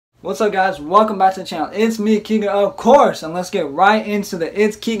What's up, guys? Welcome back to the channel. It's me, Kegan, of course, and let's get right into the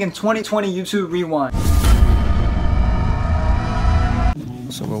Itskegan 2020 YouTube Rewind.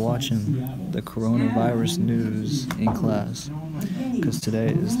 So we're watching the coronavirus news in class because today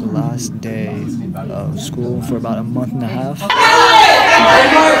is the last day of school for about a month and a half.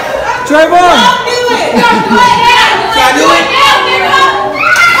 Trayvon! Don't do it!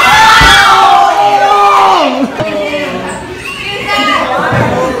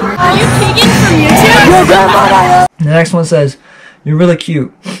 Are you Kegan from YouTube? The next one says, "You're really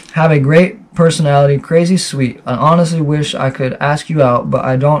cute. Have a great personality, crazy sweet. I honestly wish I could ask you out, but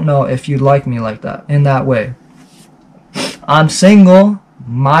I don't know if you'd like me like that, in that way. I'm single.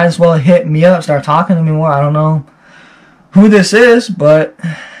 Might as well hit me up, start talking to me more. I don't know who this is, but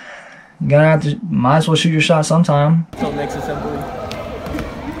you gotta have to, might as well shoot your shot sometime." So next assembly.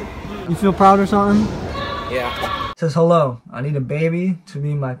 You feel proud or something? Yeah. Says, "Hello, I need a baby to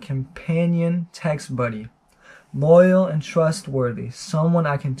be my companion text buddy. Loyal and trustworthy. Someone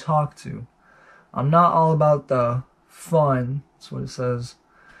I can talk to. I'm not all about the fun." That's what it says.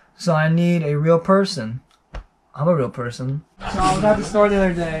 "So I need a real person." I'm a real person. So I was at the store the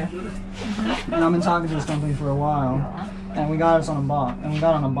other day, and I've been talking to this company for a while, and we got us on a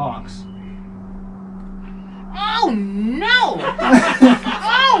box, Oh no!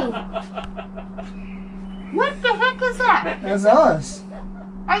 Oh! What the heck is that? That's us.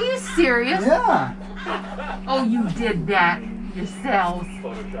 Are you serious? Yeah. Oh, you did that yourselves. I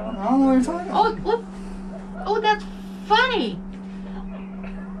don't know what you're talking about. Oh, that's funny.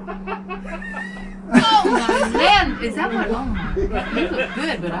 Oh my man, is that what? Oh my, you look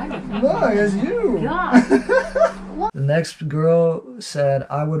good, but I look. Look, it's you. God. The next girl said,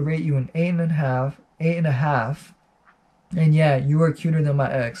 "I would rate you an 8.5. And yeah, you are cuter than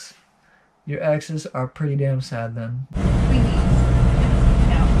my ex. Your exes are pretty damn sad then." Please.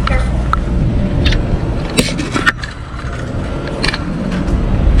 Now, careful.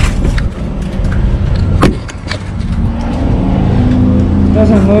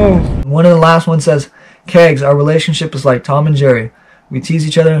 Doesn't move. One of the last ones says, "Kegs, our relationship is like Tom and Jerry. We tease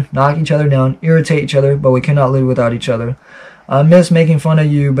each other, knock each other down, irritate each other, but we cannot live without each other. I miss making fun of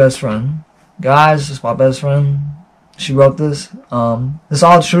you, best friend." Guys, this is my best friend. She wrote this. It's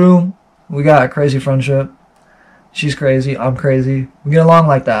all true. We got a crazy friendship. She's crazy. I'm crazy. We get along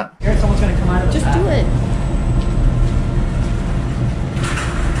like that. Here, someone's gonna come out of the Just back. do it.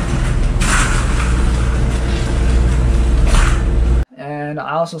 And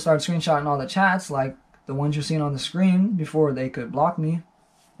I also started screenshotting all the chats, like the ones you're seeing on the screen, before they could block me.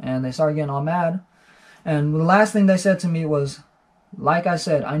 And they started getting all mad. And the last thing they said to me was, "Like I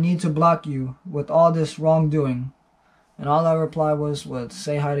said, I need to block you with all this wrongdoing." And all I replied was,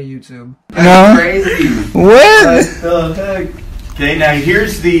 "Say hi to YouTube." That's crazy. What? What the heck? Okay, now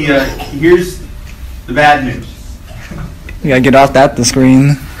here's the bad news. You gotta get off the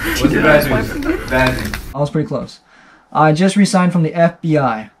screen. What's the bad news? Bad news. I was pretty close. "I just resigned from the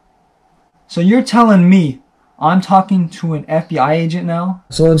FBI." So you're telling me I'm talking to an FBI agent now?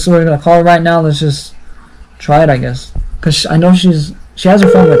 So we're gonna call her right now. Let's just try it, I guess. Cause I know she has her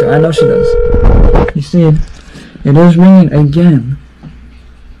phone with her. I know she does. You see, it is ringing again.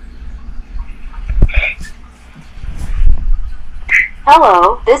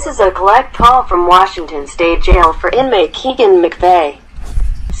 Hello, this is a collect call from Washington State Jail for inmate Kegan McVeigh.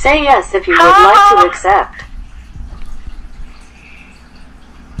 Say yes if you would like to accept.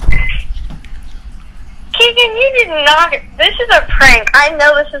 Kegan, you did not. This is a prank. I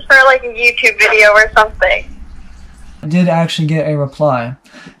know this is for like a YouTube video or something. I did actually get a reply.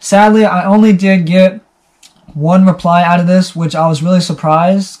 Sadly, I only did get one reply out of this, which I was really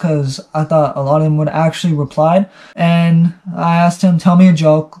surprised because I thought a lot of them would actually replied. And I asked him, "Tell me a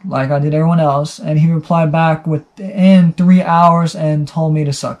joke," like I did everyone else, and he replied back within 3 hours and told me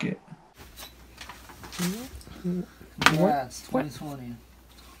to suck it. Yeah, it's 2020.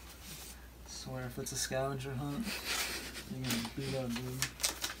 I swear, if it's a scavenger hunt, you're gonna beat up, dude.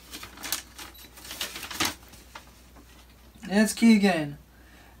 It's Kegan,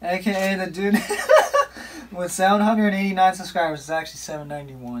 aka the dude with 789 subscribers. It's actually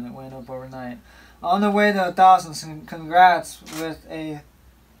 791. It went up overnight. On the way to 1,000. Congrats with a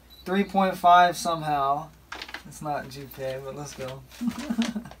 3.5 somehow. It's not GPA, but let's go.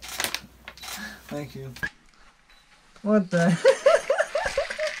 Thank you. What the?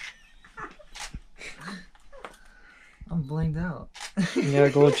 I'm blanked out. You got a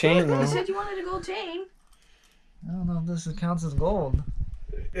gold chain, though. You said you wanted a gold chain. I don't know if this counts as gold.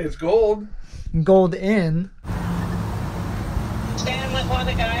 It's gold. Gold in. Stand with one of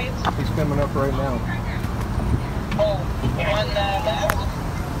the guys. He's coming up right now. Oh, on the left.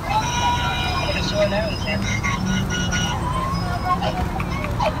 Kegan,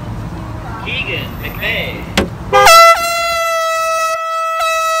 McVeigh.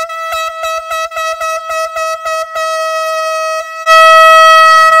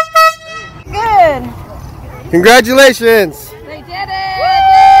 Congratulations! They did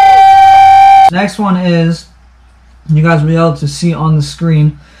it! Next one is, you guys will be able to see on the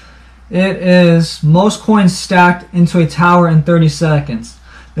screen, it is most coins stacked into a tower in 30 seconds.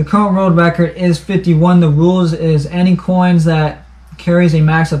 The current world record is 51. The rules is any coins that carries a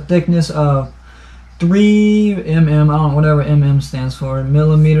max of thickness of 3 mm, I don't know, whatever mm stands for,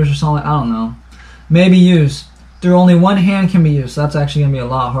 millimeters or something, I don't know, may be used. Through only one hand can be used, so that's actually going to be a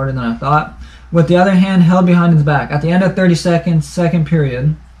lot harder than I thought. With the other hand held behind its back. At the end of 30 seconds, second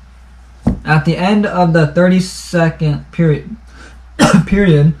period. At the end of the 30-second period,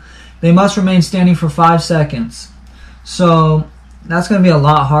 they must remain standing for 5 seconds. So that's going to be a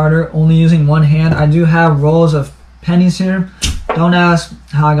lot harder, only using one hand. I do have rolls of pennies here. Don't ask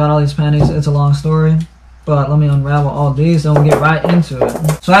how I got all these pennies. It's a long story. But let me unravel all these, then we'll get right into it.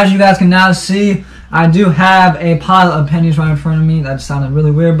 So as you guys can now see, I do have a pile of pennies right in front of me. That just sounded really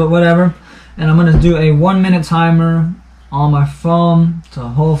weird, but whatever. And I'm going to do a 1-minute timer on my phone to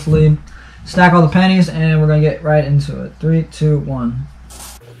hopefully stack all the pennies, and we're going to get right into it. 3, 2, 1.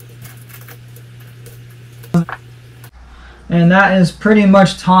 And that is pretty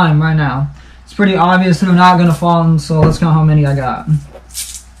much time right now. It's pretty obvious that I'm not going to fall, so let's count how many I got.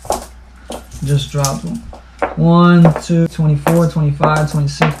 Just dropped them. 1, 2, 24, 25,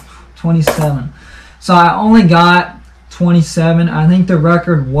 26, 27. So I only got 27. I think the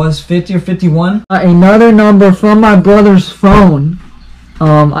record was 50 or 51. Another number from my brother's phone.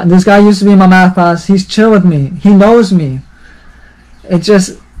 This guy used to be in my math class. He's chill with me. He knows me. It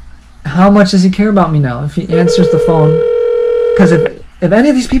just, how much does he care about me now if he answers the phone? Because if any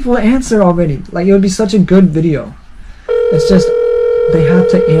of these people answer already, like, it would be such a good video. It's just, they have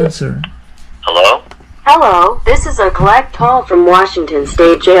to answer. Hello? Hello, this is a collect call from Washington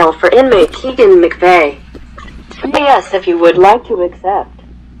State Jail for inmate Kegan McVeigh. Say yes if you would like to accept.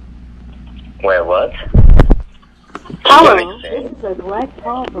 Wait, what? Hello, this is a collect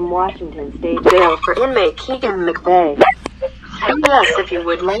call from Washington State Jail for inmate Kegan McVeigh. Say yes if you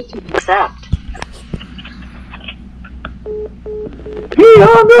would like to accept.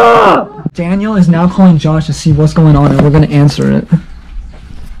 Daniel is now calling Josh to see what's going on, and we're going to answer it.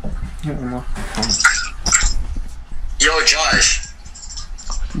 Yo, Josh.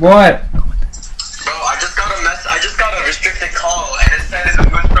 What? Bro, I just got a restricted call, and it said it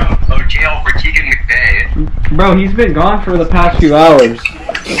was from jail for Kegan McVeigh. Bro, he's been gone for the past few hours.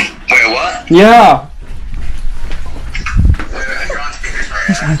 Wait, what? Yeah. You're on speakers, right?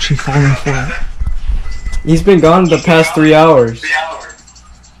 He's actually falling for it. He's been gone the past 3 hours. 3 hours.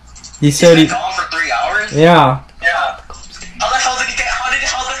 He said He's been gone for 3 hours? Yeah. Yeah. How the hell did he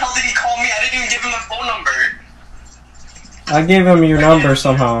call me? I didn't even give him my phone number. I gave him your number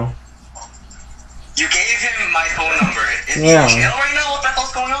somehow. You gave him my phone number. Is he Yeah. in jail right now? What the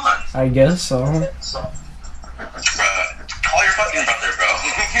hell's going on? I guess so. Bruh, call your fucking brother, bro.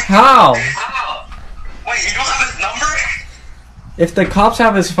 How? How? Wait, you don't have his number? If the cops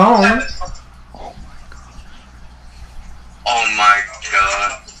have his phone. Oh my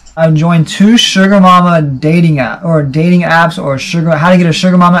god. I've joined 2 Sugar Mama dating apps, or how to get a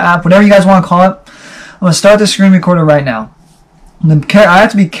Sugar Mama app, whatever you guys want to call it. I'm going to start the screen recorder right now. I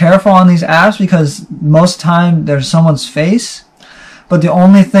have to be careful on these apps because most of the time there's someone's face. But the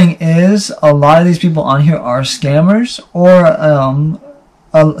only thing is, a lot of these people on here are scammers, or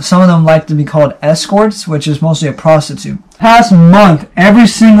some of them like to be called escorts, which is mostly a prostitute. Past month, every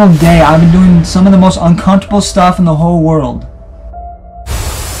single day, I've been doing some of the most uncomfortable stuff in the whole world.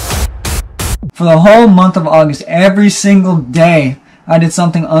 For the whole month of August, every single day, I did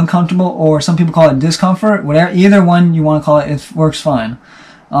something uncomfortable, or some people call it discomfort. Whatever, either one you want to call it, it works fine.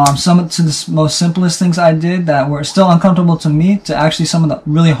 Some of the most simplest things I did that were still uncomfortable to me, to actually some of the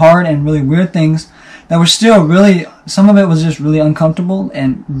really hard and really weird things that were still really, some of it was just really uncomfortable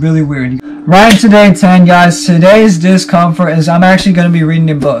and really weird. Right today 10, guys, today's discomfort is I'm actually going to be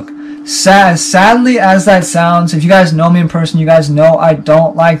reading a book. Sadly as that sounds, if you guys know me in person, you guys know I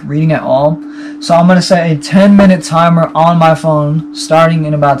don't like reading at all. So I'm going to set a 10-minute timer on my phone, starting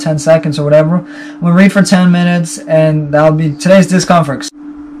in about 10 seconds or whatever. I'm going to read for 10 minutes, and that'll be today's discomfort.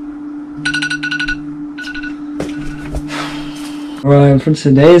 Right, for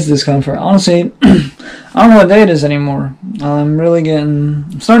today's discomfort, honestly, I don't know what day it is anymore.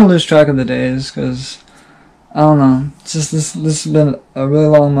 I'm starting to lose track of the days, because I don't know. It's just this has been a really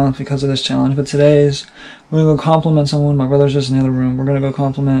long month because of this challenge. But today's we're gonna go compliment someone. My brother's just in the other room. We're gonna go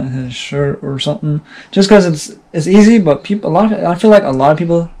compliment his shirt or something. Just because it's easy, but I feel like a lot of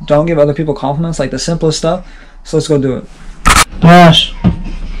people don't give other people compliments, like the simplest stuff. So let's go do it. Dash,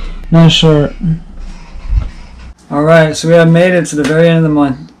 nice shirt. All right, so we have made it to the very end of the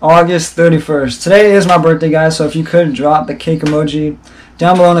month, August 31st. Today is my birthday, guys. So if you could drop the cake emoji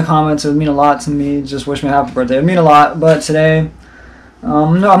down below in the comments, it would mean a lot to me. Just wish me a happy birthday. It would mean a lot. But today,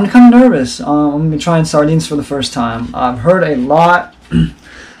 no, I'm kind of nervous. I'm going to be trying sardines for the first time. I've heard a lot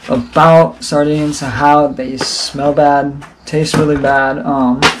about sardines, how they smell bad, taste really bad.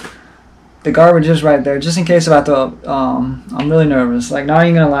 The garbage is right there. Just in case if I throw up, I'm really nervous. Like, not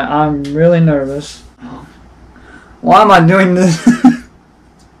even going to lie, I'm really nervous. Why am I doing this?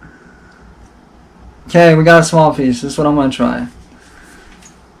 Okay, we got a small piece. This is what I'm going to try.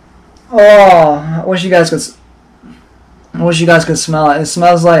 Oh, I wish you guys could smell it. It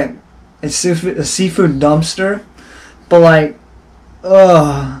smells like a seafood dumpster, but like,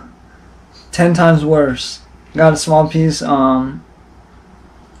 10 times worse. Got a small piece. I'm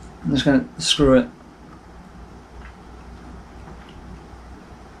just gonna screw it.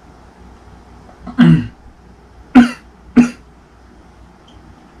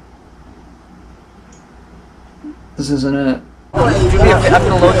 This isn't it. I'm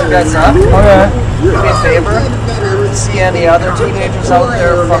gonna load you guys up. Okay. Do me a favor. See any other teenagers out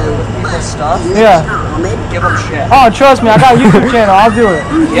there fucking with people's stuff? Yeah. Give them shit. Oh, trust me, I got a YouTube channel. I'll do it.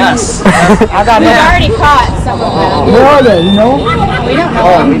 Yes. I got it. We already caught some of them. Where are they? You know? We don't know.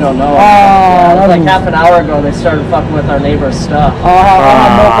 Oh, we don't know. Like half an hour ago, they started fucking with our neighbor's stuff. No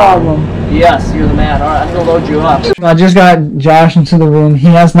problem. Yes, you're the man. All right, I'm gonna load you up. I just got Josh into the room. He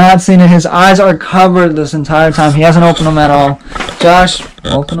has not seen it. His eyes are covered this entire time. He hasn't opened them at all. Josh,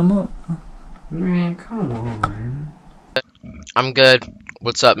 open them up. Man, come on. I'm good.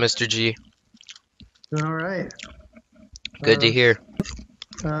 What's up, Mr. G? Doing all right. Good to hear.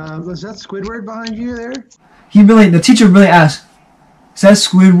 Was that Squidward behind you there? The teacher really asked, is that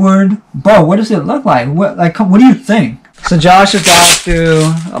Squidward? Bro, what does it look like? What do you think? So Josh is down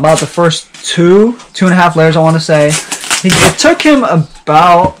to about the first two and a half layers, I want to say. It took him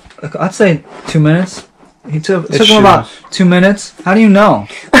about, I'd say 2 minutes. It took him about 2 minutes. How do you know?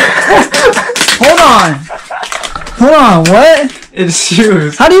 Hold on, what? It's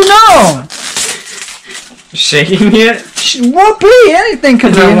shoes. How do you know? Shaking it? Whoopee, anything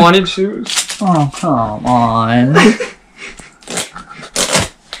could be. I wanted shoes. Oh, come on.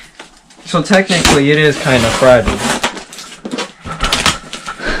 So technically it is kind of fragile.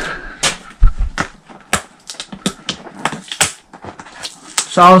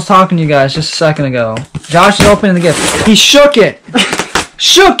 So I was talking to you guys just a second ago. Josh is opening the gift. He shook it.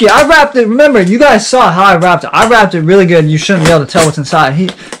 Shook it. I wrapped it. Remember, you guys saw how I wrapped it. I wrapped it really good. You shouldn't be able to tell what's inside.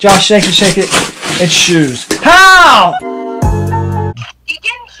 Josh, shake it. It's shoes. How?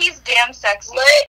 Kegan, he's damn sexy.